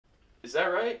Is that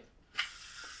right?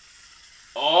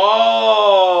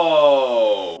 Oh!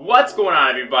 What's going on,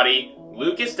 everybody?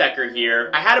 Lucas Decker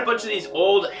here. I had a bunch of these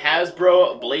old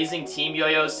Hasbro Blazing Team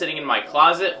yo-yos sitting in my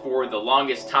closet for the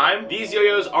longest time. These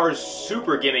yo-yos are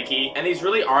super gimmicky, and these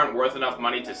really aren't worth enough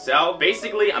money to sell.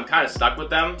 Basically, I'm kind of stuck with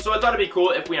them, so I thought it'd be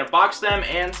cool if we unbox them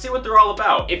and see what they're all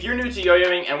about. If you're new to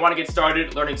yo-yoing and want to get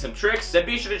started learning some tricks, then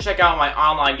be sure to check out my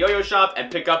online yo-yo shop and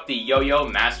pick up the Yo-Yo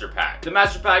Master Pack. The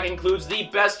Master Pack includes the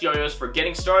best yo-yos for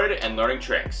getting started and learning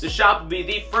tricks. The shop will be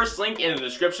the first link in the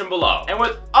description below. And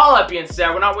with all that being said,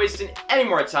 we're not wasting any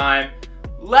more time.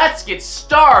 Let's get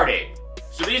started!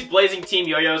 So these Blazing Team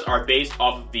yo-yos are based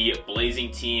off of the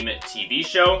Blazing Team TV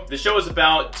show. The show is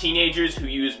about teenagers who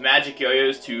use magic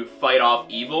yo-yos to fight off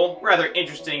evil. Rather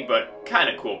interesting, but kind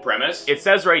of cool premise. It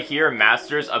says right here,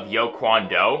 Masters of Yo Kwon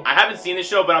Do. I haven't seen the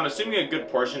show, but I'm assuming a good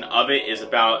portion of it is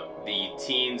about the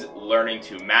teens learning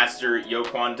to master Yo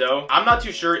Kwon Do. I'm not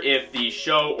too sure if the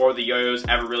show or the yo-yos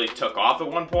ever really took off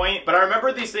at one point, but I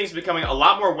remember these things becoming a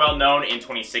lot more well-known in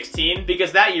 2016,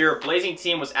 because that year, Blazing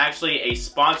Team was actually a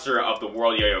sponsor of the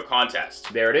World Yo-Yo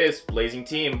Contest. There it is, Blazing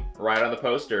Team, right on the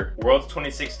poster. World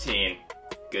 2016.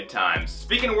 Good times.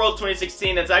 Speaking of World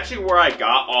 2016, that's actually where I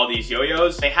got all these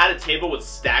yo-yos. They had a table with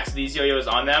stacks of these yo-yos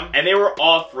on them, and they were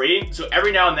all free. So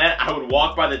every now and then, I would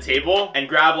walk by the table and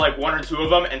grab like one or two of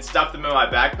them and stuff them in my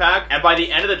backpack. And by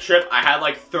the end of the trip, I had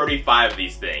like 35 of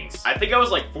these things. I think I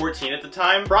was like 14 at the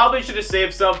time. Probably should have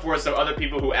saved some for some other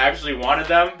people who actually wanted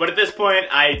them. But at this point,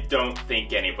 I don't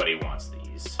think anybody wants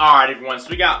these. All right, everyone, so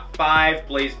we got 5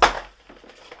 Blaze...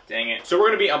 Dang it. So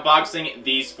we're going to be unboxing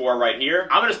these 4 right here.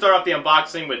 I'm going to start off the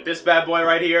unboxing with this bad boy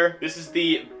right here. This is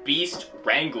the Beast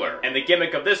Wrangler. And the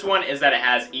gimmick of this one is that it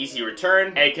has easy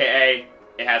return, aka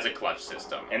it has a clutch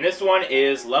system. And this one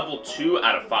is level 2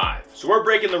 out of 5. So we're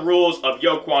breaking the rules of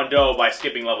Yo Kwon Do by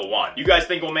skipping level 1. You guys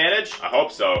think we'll manage? I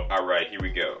hope so. All right, here we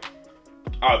go.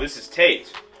 Oh, this is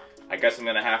taped. I guess I'm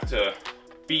going to have to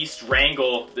Beast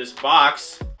Wrangle this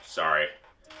box. Sorry.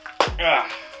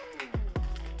 Ugh.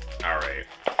 All right.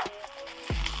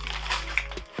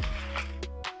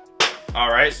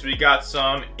 Alright, so we got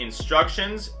some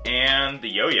instructions and the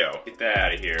yo-yo. Get that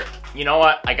out of here. You know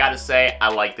what? I gotta say, I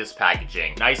like this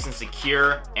packaging. Nice and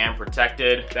secure and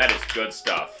protected. That is good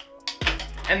stuff.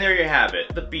 And there you have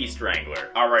it, the Beast Wrangler.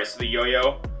 Alright, so the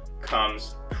yo-yo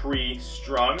comes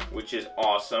pre-strung, which is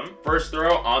awesome. First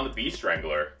throw on the Beast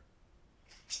Wrangler.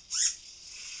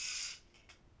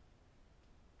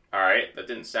 Alright, that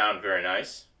didn't sound very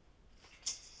nice.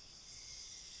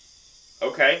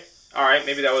 Okay. Alright,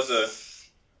 maybe that was a...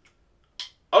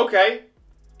 Okay.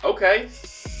 Okay.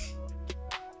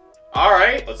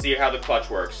 Alright. Let's see how the clutch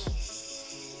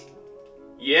works.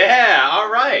 Yeah,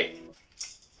 alright.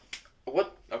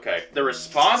 What? Okay. The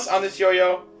response on this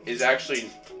yo-yo is actually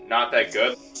not that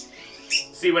good.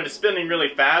 See, when it's spinning really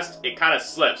fast, it kind of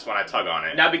slips when I tug on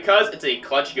it. Now, because it's a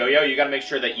clutch yo-yo, you gotta make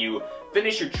sure that you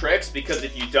finish your tricks, because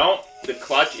if you don't, the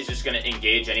clutch is just gonna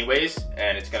engage anyways,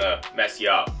 and it's gonna mess you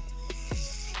up.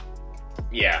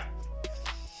 Yeah.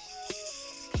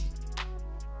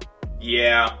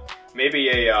 Yeah, maybe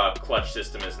a clutch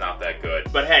system is not that good.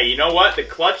 But hey, you know what? The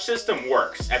clutch system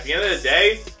works. At the end of the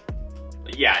day,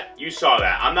 yeah, you saw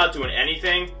that. I'm not doing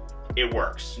anything. It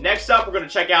works. Next up, we're going to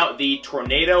check out the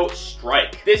Tornado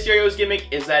Strike. This yo-yo's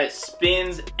gimmick is that it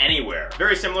spins anywhere.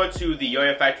 Very similar to the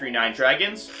Yo-Yo Factory 9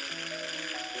 Dragons.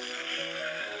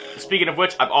 Speaking of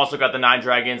which, I've also got the 9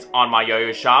 Dragons on my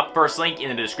YoYo shop. First link in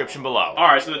the description below.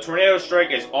 Alright, so the Tornado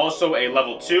Strike is also a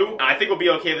level 2. I think we'll be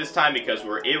okay this time because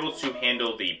we're able to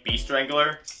handle the Beast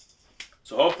Wrangler.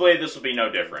 So hopefully this will be no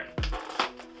different.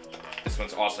 This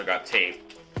one's also got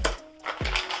tape.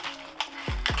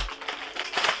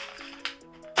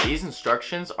 These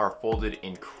instructions are folded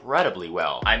incredibly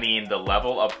well. I mean, the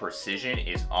level of precision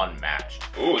is unmatched.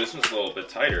 Ooh, this one's a little bit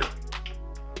tighter.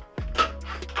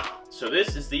 So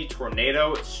this is the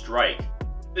Tornado Strike.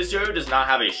 This yo-yo does not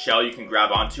have a shell you can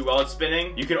grab onto while it's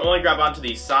spinning. You can only grab onto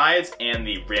the sides and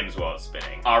the rims while it's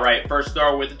spinning. Alright, first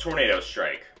throw with the Tornado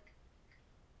Strike.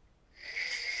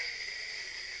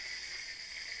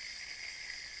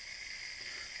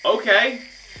 Okay.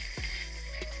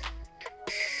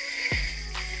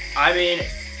 I mean,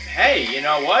 hey, you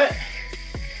know what?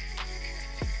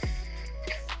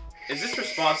 Is this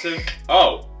responsive?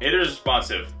 Oh, it is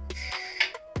responsive.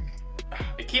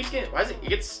 It keeps getting, why is it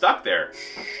gets stuck there?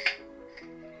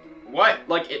 What?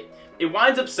 Like, it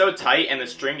winds up so tight and the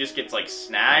string just gets like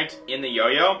snagged in the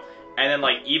yo-yo, and then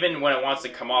like even when it wants to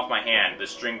come off my hand, the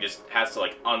string just has to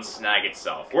like unsnag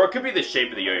itself. Or it could be the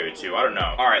shape of the yo-yo too, I don't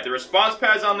know. Alright, the response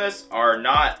pads on this are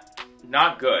not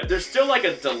not good. There's still like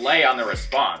a delay on the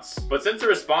response, but since the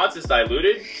response is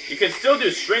diluted, you can still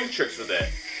do string tricks with it.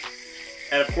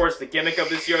 And of course, the gimmick of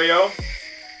this yo-yo.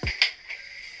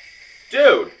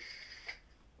 Dude!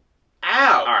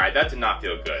 Ow! Alright, that did not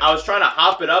feel good. I was trying to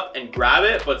hop it up and grab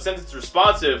it, but since it's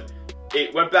responsive,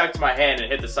 it went back to my hand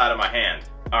and hit the side of my hand.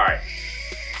 Alright.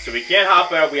 So we can't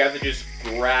hop it up, we have to just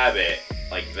grab it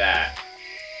like that.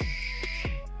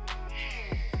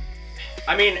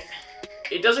 I mean,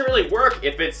 it doesn't really work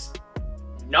if it's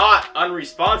not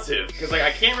unresponsive, because like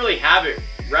I can't really have it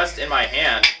rest in my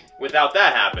hand without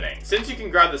that happening. Since you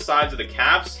can grab the sides of the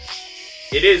caps,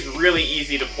 it is really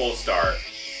easy to pull start.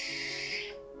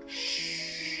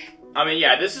 I mean,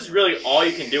 yeah, this is really all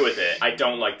you can do with it. I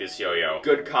don't like this yo-yo.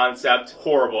 Good concept,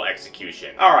 horrible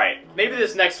execution. Alright, maybe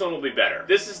this next one will be better.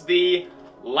 This is the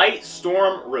Light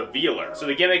Storm Revealer. So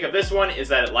the gimmick of this one is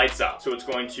that it lights up. So it's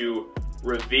going to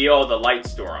reveal the light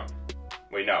storm.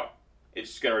 Wait, no. It's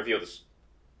just gonna reveal this.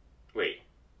 Wait.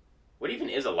 What even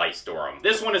is a light storm?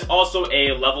 This one is also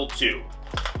a level 2.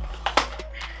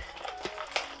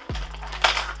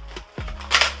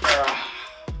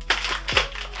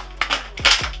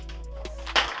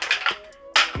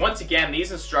 Once again,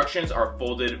 these instructions are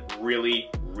folded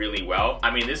really, really well. I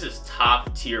mean, this is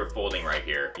top tier folding right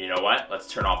here. You know what? Let's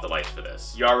turn off the lights for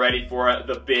this. Y'all ready for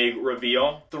the big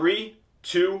reveal? 3,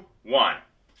 2, 1.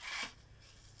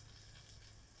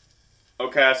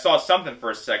 Okay, I saw something for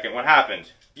a second. What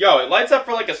happened? Yo, it lights up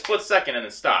for like a split second and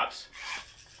then stops.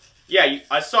 Yeah,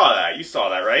 I saw that. You saw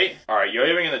that, right? Alright,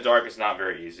 yo-yoing in the dark is not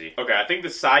very easy. Okay, I think the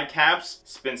side caps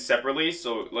spin separately,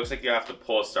 so it looks like you have to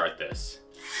pull start this.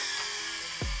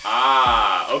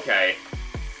 Ah, okay.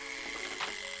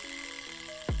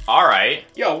 Alright.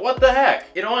 Yo, what the heck?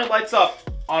 It only lights up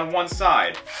on one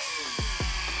side.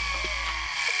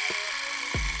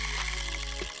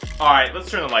 Alright,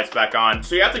 let's turn the lights back on.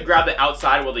 So you have to grab the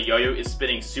outside while the yo-yo is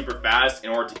spinning super fast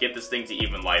in order to get this thing to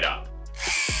even light up.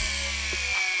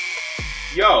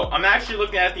 Yo, I'm actually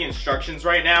looking at the instructions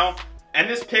right now, and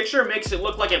this picture makes it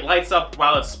look like it lights up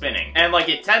while it's spinning. And like,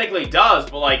 it technically does,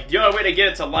 but like, the only way to get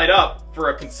it to light up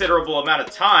for a considerable amount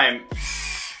of time,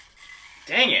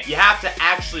 dang it, you have to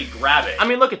actually grab it. I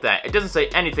mean, look at that. It doesn't say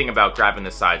anything about grabbing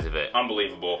the sides of it.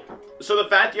 Unbelievable. So the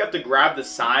fact you have to grab the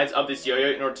sides of this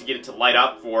yo-yo in order to get it to light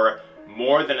up for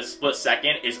more than a split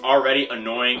second is already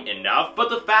annoying enough. But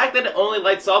the fact that it only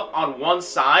lights up on one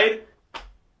side,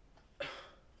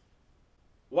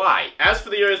 why? As for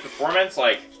the yo-yo's performance,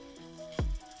 like,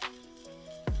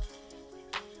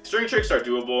 string tricks are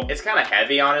doable. It's kind of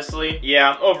heavy, honestly.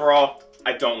 Yeah, overall,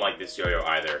 I don't like this yo-yo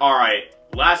either. Alright,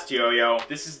 last yo-yo.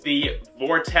 This is the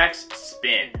Vortex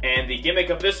Spin. And the gimmick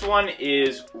of this one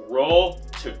is roll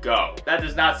to go. That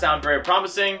does not sound very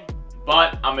promising,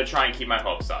 but I'm gonna try and keep my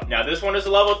hopes up. Now, this one is a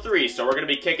level 3, so we're gonna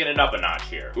be kicking it up a notch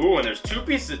here. Ooh, and there's 2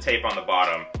 pieces of tape on the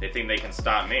bottom. They think they can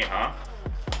stop me, huh?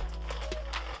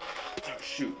 Oh,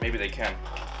 shoot, maybe they can.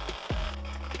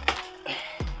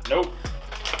 Nope.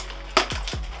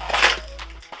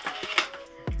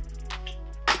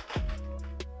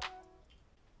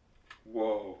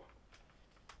 Whoa.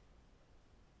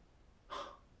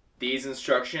 These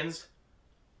instructions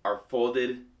are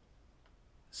folded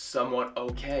somewhat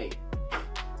okay.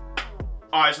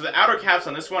 Alright, so the outer caps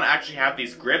on this one actually have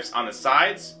these grips on the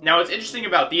sides. Now what's interesting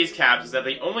about these caps is that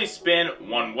they only spin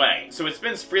one way. So it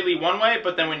spins freely one way,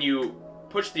 but then when you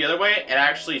push the other way, it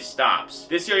actually stops.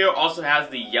 This yo-yo also has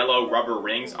the yellow rubber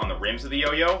rings on the rims of the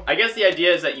yo-yo. I guess the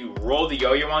idea is that you roll the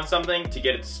yo-yo on something to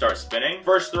get it to start spinning.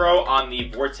 First throw on the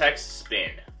Vortex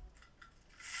Spin.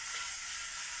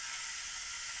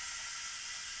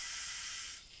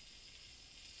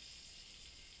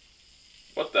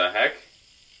 What the heck?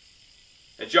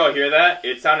 Did y'all hear that?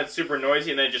 It sounded super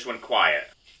noisy and then it just went quiet.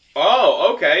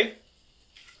 Oh, okay.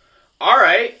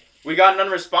 Alright, we got an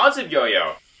unresponsive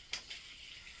yo-yo.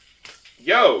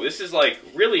 Yo, this is like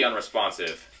really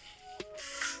unresponsive.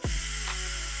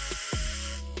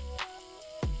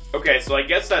 Okay, so I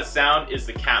guess that sound is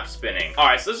the cap spinning.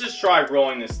 Alright, so let's just try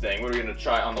rolling this thing. What are we gonna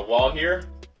try on the wall here?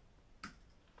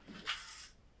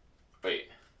 Wait.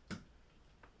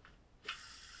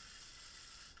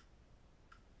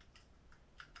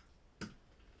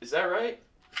 Is that right?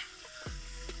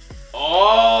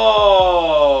 Oh!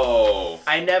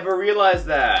 I never realized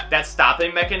that. That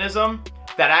stopping mechanism,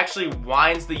 that actually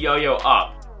winds the yo-yo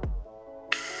up.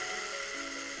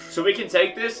 So we can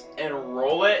take this and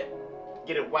roll it,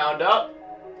 get it wound up,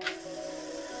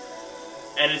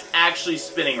 and it's actually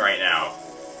spinning right now.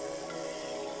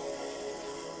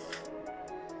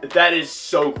 That is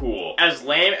so cool. As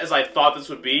lame as I thought this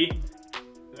would be,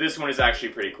 this one is actually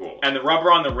pretty cool. And the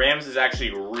rubber on the rims is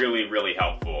actually really, really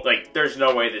helpful. Like, there's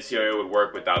no way this yo-yo would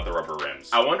work without the rubber rims.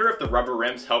 I wonder if the rubber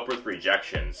rims help with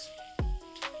rejections.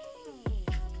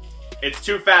 It's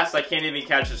too fast, I can't even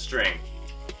catch the string.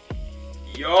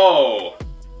 Yo!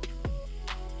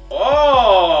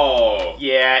 Oh!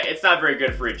 Yeah, it's not very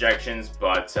good for ejections,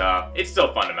 but it's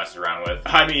still fun to mess around with.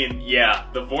 I mean, yeah,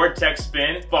 the vortex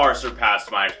spin far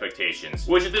surpassed my expectations,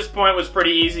 which at this point was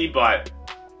pretty easy, but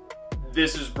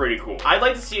this is pretty cool. I'd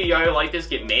like to see a yo-yo like this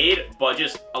get made, but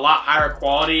just a lot higher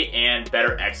quality and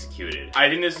better executed. I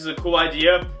think this is a cool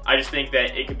idea. I just think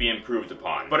that it could be improved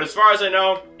upon. But as far as I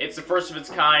know, it's the first of its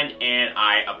kind, and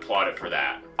I applaud it for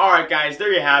that. Alright guys,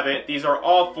 there you have it. These are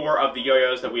all 4 of the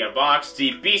yo-yos that we unboxed.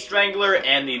 The Beast Strangler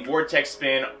and the Vortex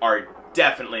Spin are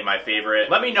definitely my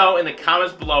favorite. Let me know in the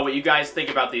comments below what you guys think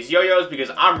about these yo-yos, because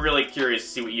I'm really curious to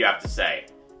see what you have to say.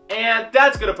 And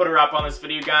that's gonna put a wrap on this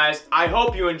video, guys. I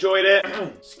hope you enjoyed it.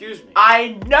 Excuse me.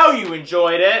 I know you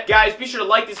enjoyed it. Guys, be sure to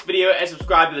like this video and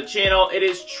subscribe to the channel. It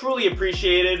is truly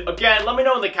appreciated. Again, let me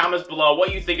know in the comments below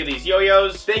what you think of these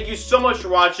yo-yos. Thank you so much for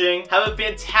watching. Have a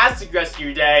fantastic rest of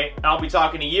your day, and I'll be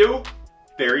talking to you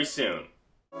very soon.